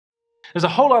There's a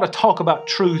whole lot of talk about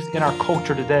truth in our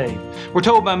culture today. We're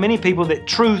told by many people that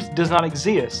truth does not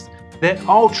exist, that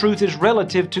all truth is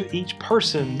relative to each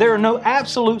person. There are no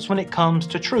absolutes when it comes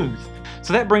to truth.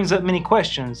 So that brings up many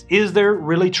questions. Is there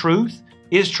really truth?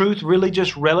 Is truth really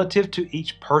just relative to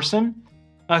each person?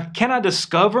 Can I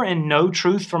discover and know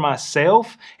truth for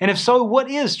myself? And if so,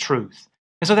 what is truth?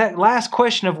 And so that last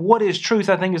question of what is truth,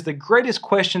 I think, is the greatest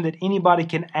question that anybody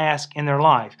can ask in their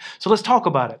life. So let's talk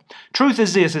about it. Truth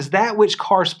is this, is that which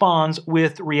corresponds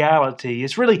with reality.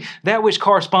 It's really that which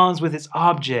corresponds with its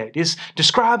object. It's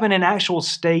describing an actual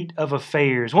state of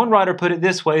affairs. One writer put it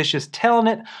this way, it's just telling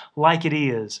it like it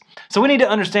is. So we need to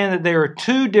understand that there are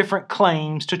two different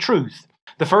claims to truth.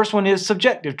 The first one is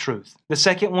subjective truth. The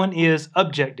second one is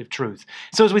objective truth.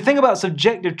 So as we think about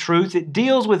subjective truth, it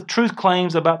deals with truth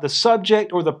claims about the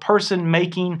subject or the person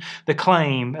making the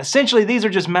claim. Essentially, these are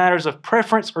just matters of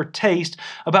preference or taste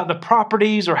about the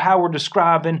properties or how we're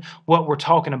describing what we're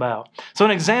talking about. So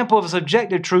an example of a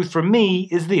subjective truth for me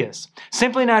is this.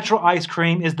 Simply Natural ice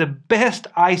cream is the best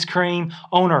ice cream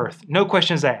on earth. No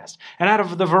questions asked. And out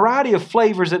of the variety of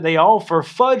flavors that they offer,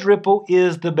 Fudge Ripple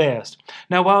is the best.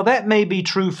 Now, while that may be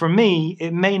true for me,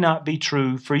 it may not be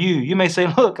true for you. You may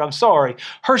say, look, I'm sorry,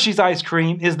 Hershey's ice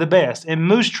cream is the best and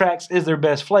Moose Tracks is their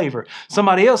best flavor.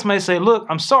 Somebody else may say, look,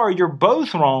 I'm sorry, you're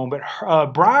both wrong, but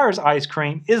Breyer's ice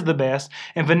cream is the best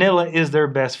and vanilla is their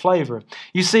best flavor.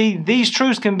 You see, these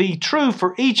truths can be true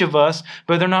for each of us,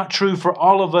 but they're not true for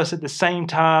all of us at the same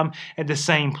time, at the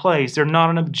same place. They're not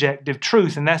an objective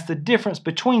truth, and that's the difference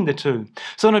between the two.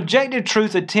 So an objective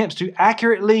truth attempts to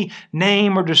accurately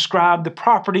name or describe the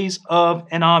properties of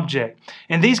an object.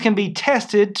 And these can be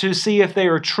tested to see if they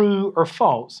are true or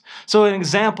false. So an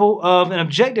example of an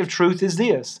objective truth is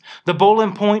this. The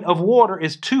boiling point of water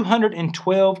is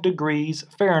 212 degrees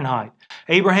Fahrenheit.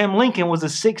 Abraham Lincoln was the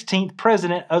 16th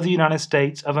president of the United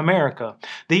States of America.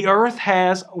 The earth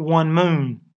has one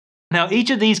moon. Now, each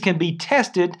of these can be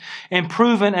tested and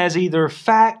proven as either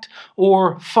fact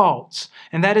or false.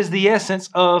 And that is the essence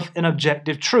of an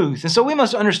objective truth. And so we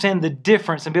must understand the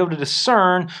difference and be able to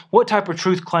discern what type of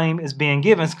truth claim is being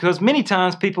given. Because many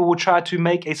times people will try to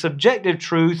make a subjective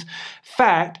truth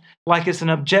fact like it's an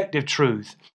objective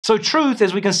truth. So truth,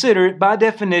 as we consider it, by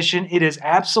definition, it is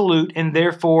absolute and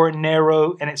therefore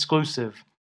narrow and exclusive.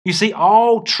 You see,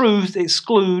 all truths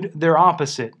exclude their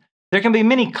opposite. There can be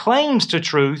many claims to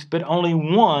truth, but only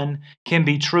one can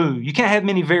be true. You can't have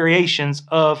many variations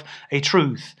of a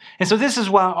truth. And so this is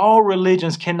why all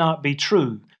religions cannot be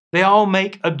true. They all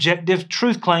make objective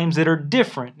truth claims that are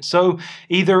different. So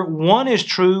either one is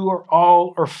true or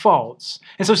all are false.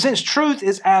 And so since truth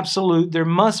is absolute, there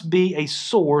must be a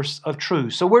source of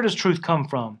truth. So where does truth come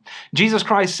from? Jesus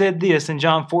Christ said this in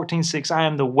John 14:6, I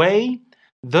am the way,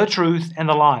 the truth, and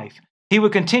the life. He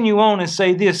would continue on and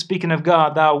say this, speaking of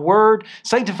God, thy word,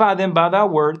 sanctify them by thy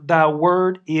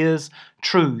word is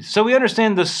truth. So we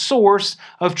understand the source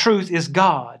of truth is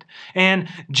God. And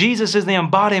Jesus is the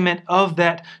embodiment of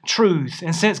that truth.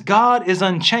 And since God is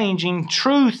unchanging,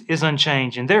 truth is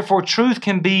unchanging. Therefore, truth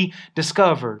can be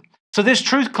discovered. So this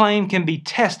truth claim can be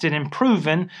tested and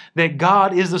proven that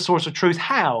God is the source of truth.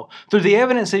 How? Through the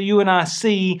evidence that you and I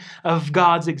see of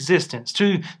God's existence,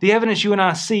 to the evidence you and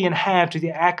I see and have to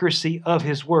the accuracy of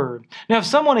His Word. Now, if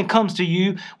someone comes to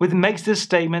you and makes this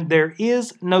statement, there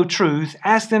is no truth,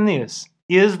 ask them this,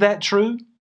 is that true?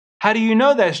 How do you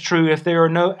know that's true if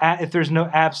there's no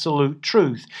absolute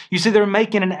truth? You see, they're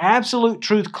making an absolute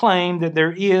truth claim that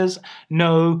there is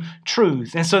no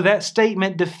truth. And so that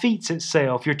statement defeats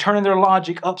itself. You're turning their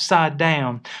logic upside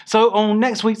down. So on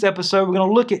next week's episode, we're going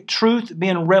to look at truth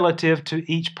being relative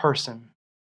to each person.